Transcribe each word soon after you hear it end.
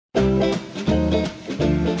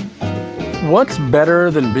What's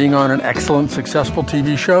better than being on an excellent, successful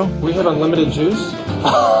TV show? We have unlimited juice.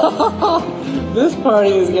 This party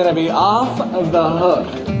is going to be off the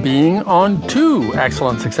hook. Being on 2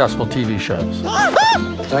 excellent, successful TV shows.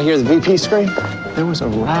 Did I hear the VP scream? There was a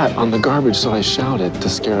rat on the garbage, so I shouted to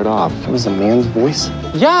scare it off. It was a man's voice?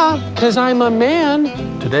 Yeah, because I'm a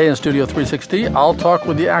man. Today in Studio 360, I'll talk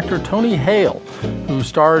with the actor Tony Hale, who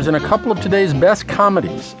stars in a couple of today's best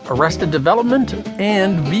comedies, Arrested Development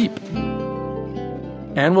and Veep.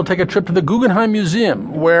 And we'll take a trip to the Guggenheim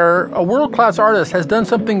Museum, where a world-class artist has done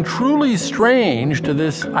something truly strange to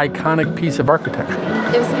this iconic piece of architecture.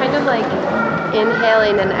 It was kind of like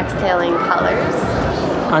inhaling and exhaling colors.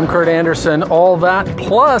 I'm Kurt Andersen. All that,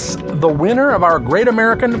 plus the winner of our Great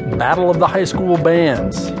American Battle of the High School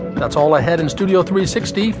Bands. That's all ahead in Studio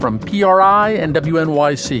 360 from PRI and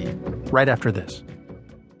WNYC, right after this.